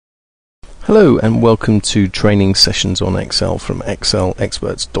Hello and welcome to training sessions on Excel from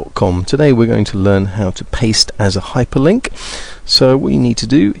excelexperts.com. Today we're going to learn how to paste as a hyperlink. So what you need to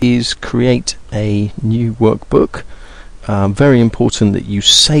do is create a new workbook. Very important that you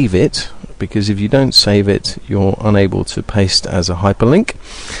save it, because if you don't save it you're unable to paste as a hyperlink.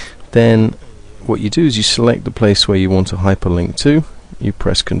 Then what you do is you select the place where you want to hyperlink to, you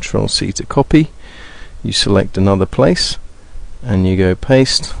press Ctrl+C to copy, you select another place and you go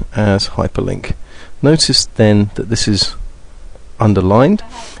paste as hyperlink. Notice then that this is underlined,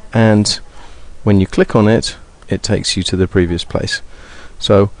 and when you click on it it takes you to the previous place.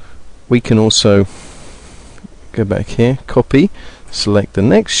 So we can also go back here, copy, select the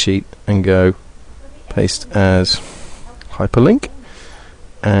next sheet and go paste as hyperlink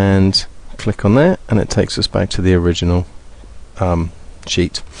and click on there, and it takes us back to the original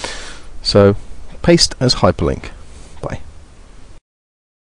sheet. So paste as hyperlink.